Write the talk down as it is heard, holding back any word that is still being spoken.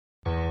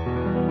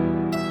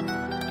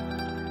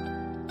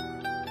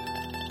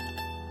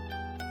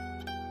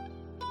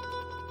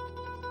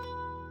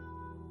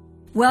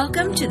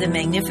Welcome to the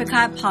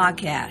Magnificat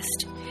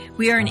Podcast.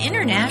 We are an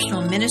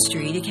international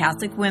ministry to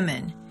Catholic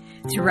women.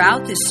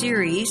 Throughout this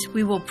series,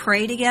 we will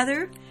pray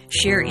together,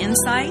 share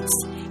insights,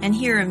 and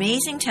hear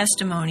amazing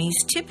testimonies,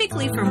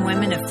 typically from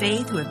women of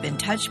faith who have been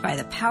touched by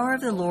the power of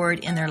the Lord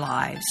in their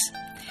lives.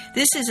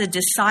 This is a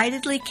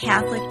decidedly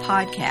Catholic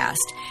podcast,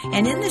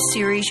 and in this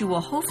series you will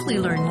hopefully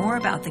learn more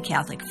about the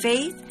Catholic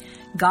faith,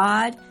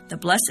 God, the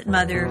Blessed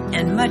Mother,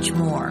 and much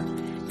more.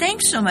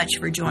 Thanks so much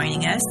for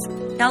joining us.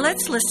 Now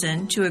let's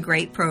listen to a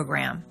great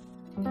program.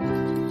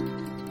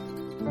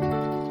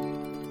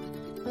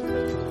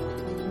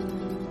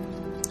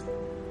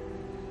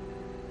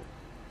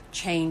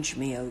 Change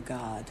me, O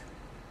God.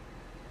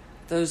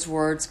 Those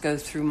words go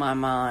through my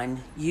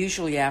mind,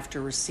 usually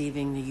after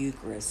receiving the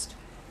Eucharist.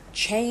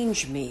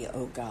 Change me,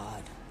 O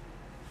God.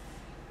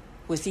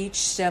 With each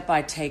step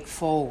I take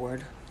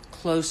forward,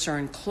 closer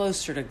and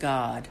closer to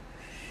God,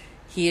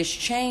 He is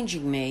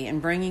changing me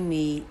and bringing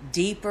me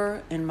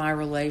deeper in my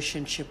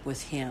relationship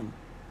with Him.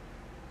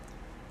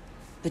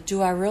 But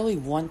do I really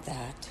want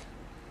that?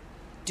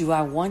 Do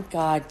I want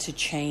God to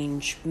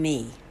change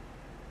me?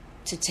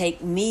 To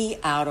take me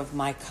out of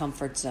my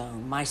comfort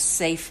zone, my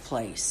safe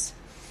place?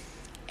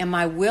 Am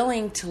I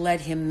willing to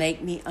let Him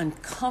make me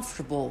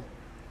uncomfortable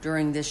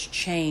during this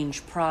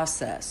change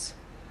process?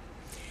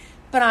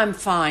 But I'm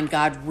fine,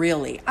 God,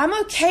 really. I'm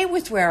okay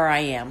with where I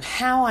am,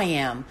 how I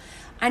am.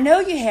 I know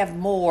you have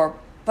more,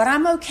 but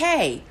I'm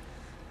okay.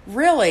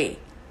 Really,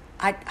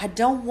 I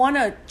don't want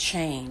to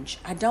change.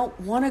 I don't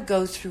want to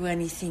go through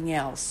anything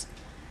else.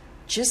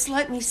 Just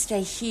let me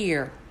stay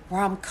here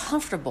where I'm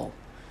comfortable.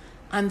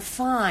 I'm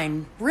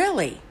fine,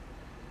 really.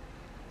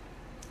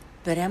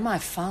 But am I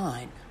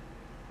fine?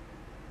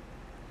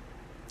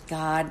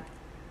 God,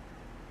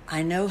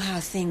 I know how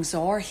things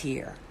are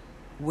here,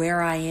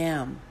 where I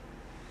am.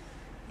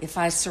 If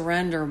I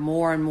surrender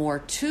more and more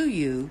to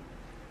you,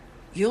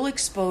 you'll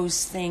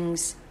expose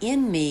things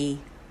in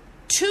me,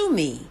 to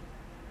me,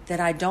 that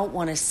I don't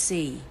want to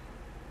see,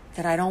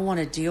 that I don't want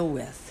to deal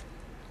with.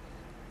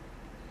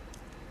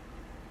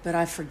 But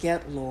I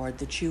forget, Lord,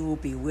 that you will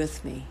be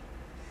with me,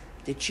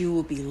 that you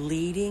will be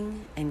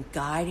leading and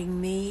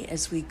guiding me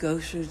as we go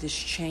through this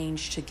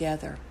change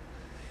together,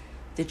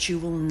 that you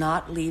will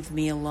not leave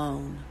me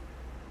alone,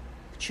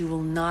 that you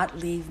will not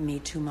leave me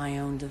to my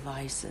own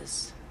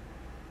devices.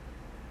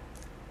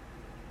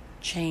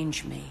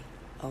 Change me,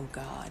 O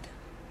God.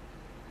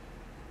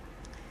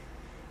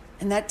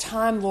 And that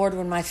time, Lord,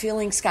 when my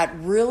feelings got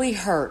really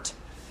hurt,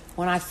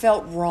 when I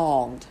felt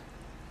wronged,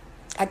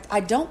 I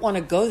don't want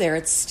to go there.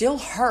 It still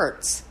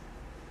hurts.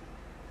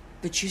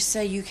 But you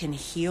say you can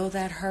heal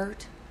that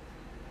hurt.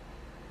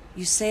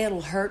 You say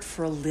it'll hurt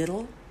for a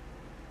little,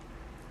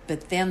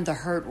 but then the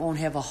hurt won't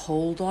have a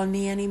hold on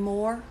me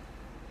anymore.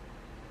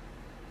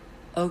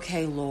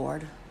 Okay,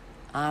 Lord,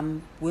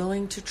 I'm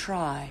willing to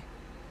try.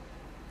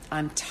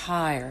 I'm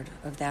tired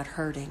of that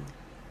hurting.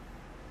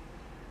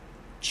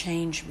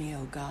 Change me,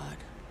 O God.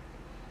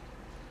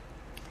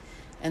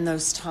 And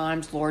those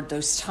times, Lord,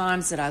 those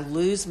times that I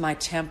lose my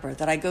temper,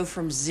 that I go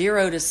from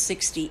 0 to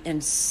 60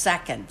 in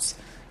seconds,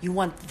 you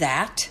want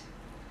that?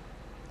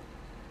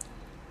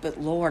 But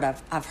Lord,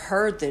 I've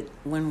heard that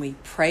when we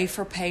pray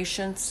for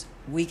patience,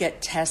 we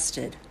get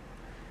tested.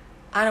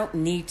 I don't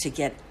need to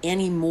get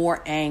any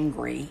more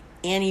angry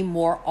any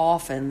more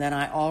often than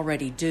I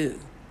already do.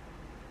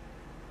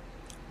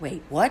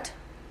 Wait, what?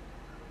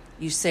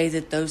 You say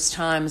that those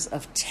times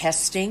of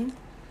testing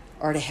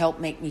are to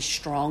help make me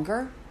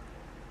stronger,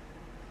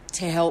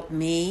 to help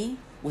me,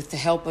 with the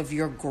help of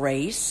your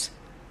grace,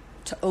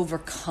 to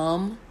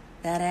overcome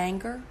that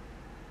anger.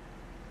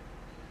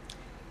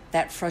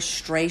 That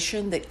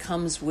frustration that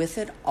comes with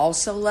it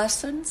also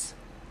lessens.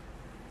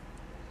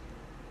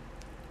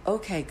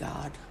 Okay,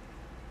 God,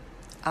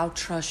 I'll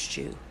trust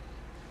you.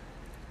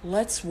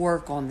 Let's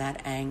work on that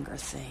anger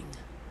thing.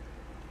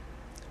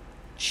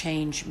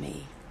 Change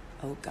me,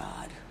 oh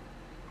God.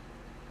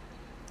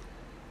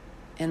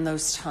 In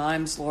those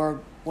times, Lord,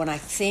 when I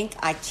think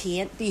I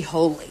can't be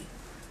holy,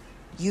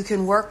 you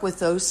can work with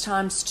those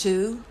times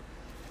too.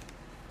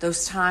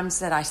 Those times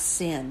that I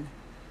sin.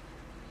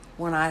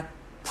 When I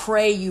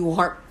pray you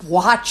aren't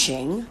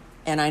watching,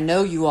 and I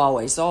know you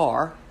always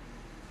are.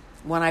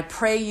 When I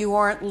pray you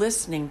aren't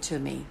listening to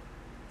me,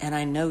 and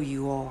I know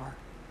you are.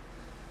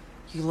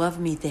 You love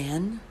me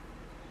then,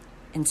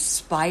 in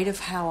spite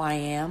of how I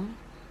am.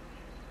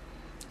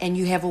 And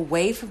you have a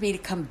way for me to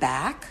come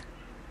back.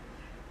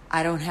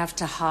 I don't have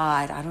to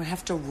hide. I don't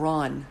have to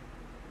run.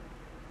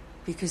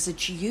 Because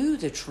it's you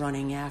that's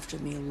running after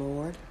me,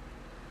 Lord.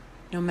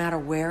 No matter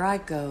where I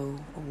go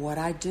or what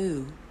I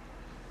do,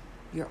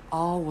 you're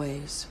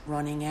always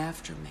running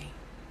after me.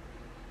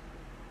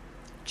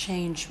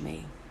 Change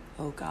me,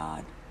 oh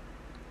God.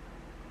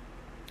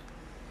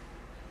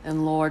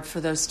 And Lord, for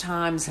those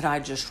times that I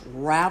just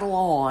rattle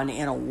on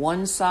in a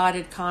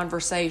one-sided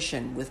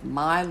conversation with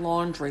my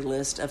laundry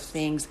list of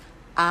things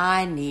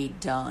I need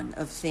done,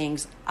 of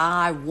things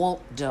I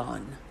want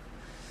done,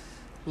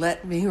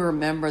 let me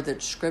remember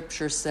that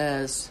Scripture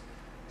says,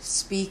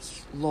 speak,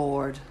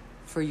 Lord,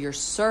 for your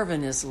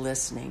servant is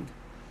listening.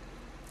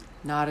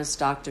 Not as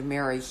Dr.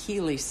 Mary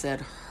Healy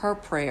said her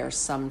prayer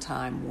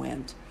sometime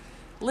went.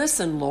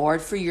 Listen,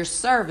 Lord, for your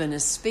servant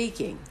is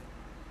speaking.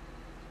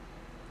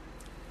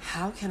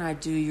 How can I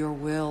do your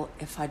will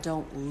if I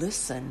don't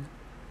listen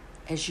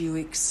as you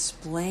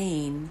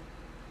explain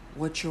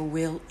what your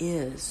will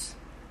is,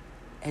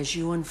 as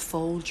you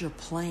unfold your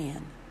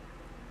plan?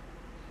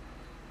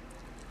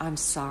 I'm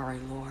sorry,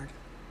 Lord.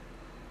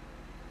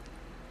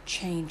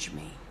 Change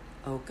me,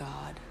 oh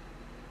God.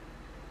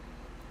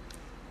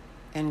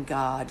 And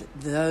God,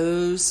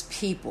 those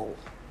people,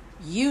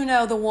 you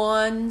know the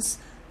ones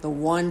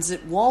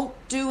that won't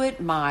do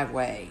it my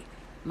way,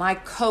 my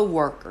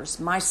coworkers,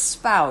 my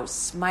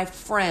spouse, my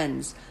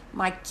friends,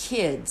 my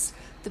kids,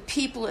 the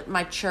people at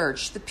my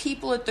church, the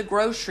people at the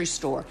grocery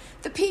store,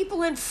 the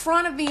people in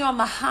front of me on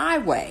the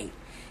highway.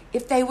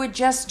 If they would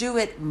just do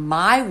it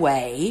my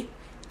way,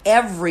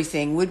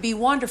 everything would be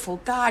wonderful.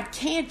 God,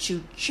 can't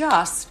you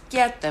just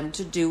get them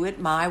to do it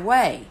my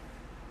way?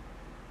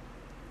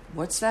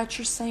 What's that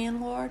you're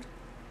saying, Lord?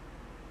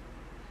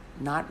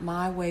 Not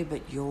my way,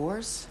 but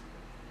yours?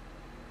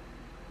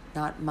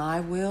 Not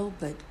my will,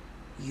 but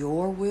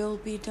your will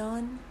be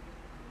done?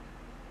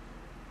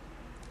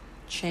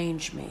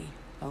 Change me,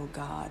 oh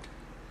God.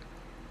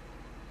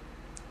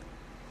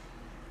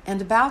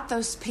 And about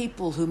those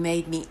people who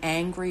made me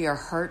angry or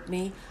hurt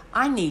me,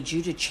 I need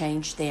you to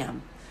change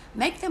them.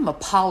 Make them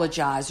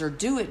apologize or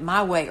do it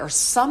my way or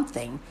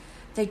something.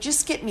 They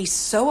just get me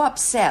so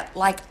upset,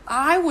 like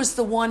I was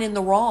the one in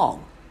the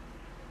wrong.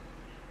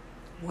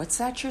 What's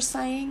that you're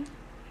saying?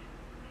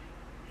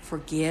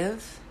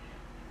 Forgive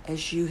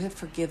as you have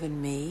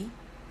forgiven me.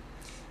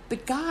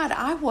 But God,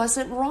 I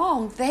wasn't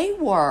wrong. They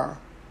were.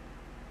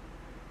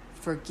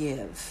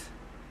 Forgive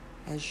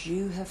as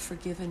you have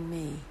forgiven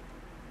me.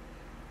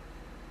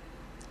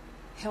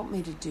 Help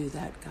me to do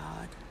that,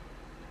 God.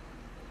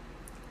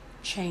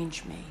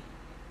 Change me,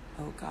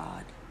 oh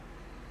God.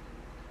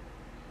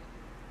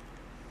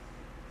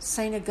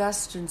 St.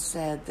 Augustine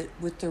said that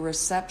with the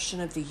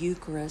reception of the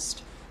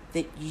Eucharist,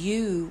 that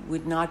you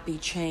would not be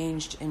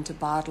changed into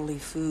bodily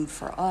food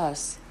for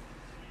us,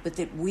 but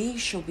that we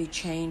shall be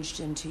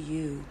changed into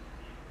you.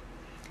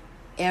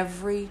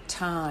 Every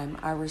time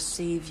I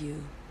receive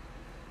you,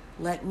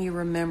 let me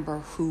remember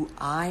who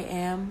I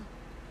am,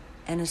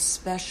 and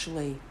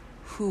especially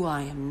who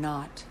I am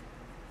not.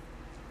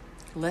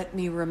 Let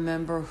me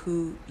remember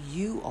who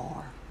you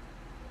are.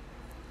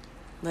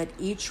 Let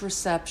each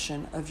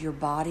reception of your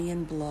body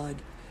and blood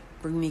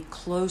bring me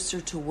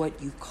closer to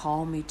what you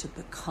call me to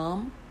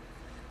become.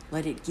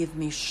 Let it give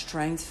me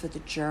strength for the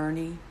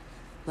journey.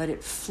 Let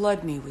it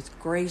flood me with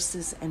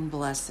graces and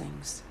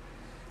blessings.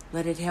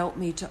 Let it help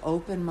me to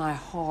open my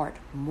heart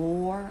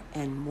more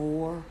and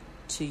more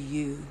to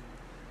you.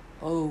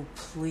 Oh,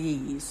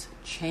 please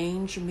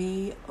change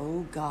me,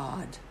 oh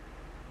God.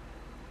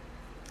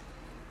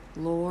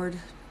 Lord,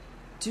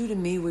 do to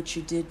me what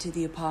you did to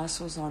the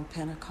apostles on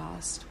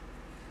Pentecost.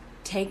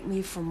 Take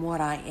me from what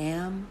I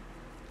am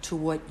to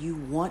what you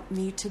want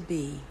me to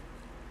be.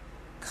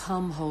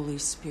 Come, Holy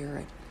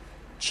Spirit,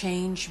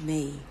 change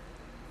me.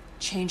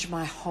 Change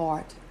my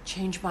heart.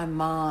 Change my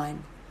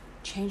mind.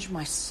 Change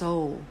my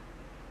soul.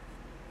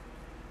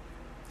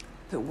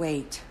 But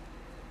wait,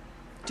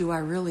 do I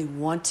really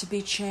want to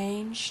be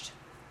changed?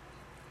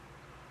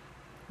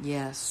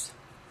 Yes,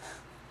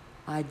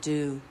 I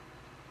do.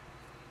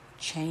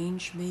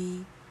 Change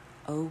me,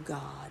 oh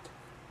God.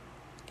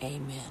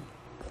 Amen.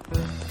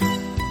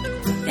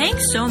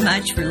 Thanks so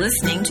much for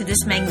listening to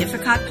this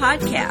Magnificat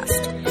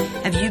podcast.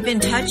 Have you been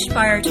touched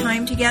by our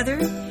time together?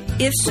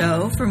 If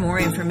so, for more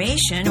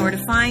information or to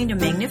find a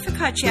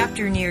Magnificat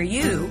chapter near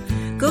you,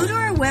 go to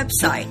our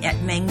website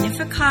at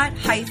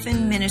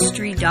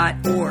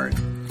magnificat-ministry.org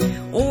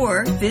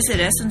or visit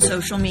us on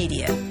social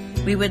media.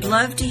 We would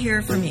love to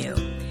hear from you.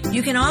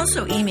 You can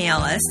also email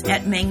us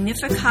at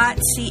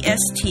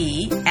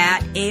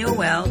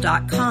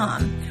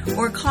magnificatcst@aol.com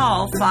or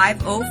call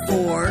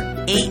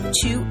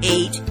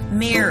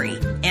 504-828-MARY,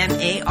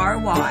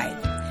 M-A-R-Y.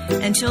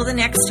 Until the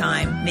next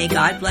time, may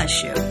God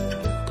bless you.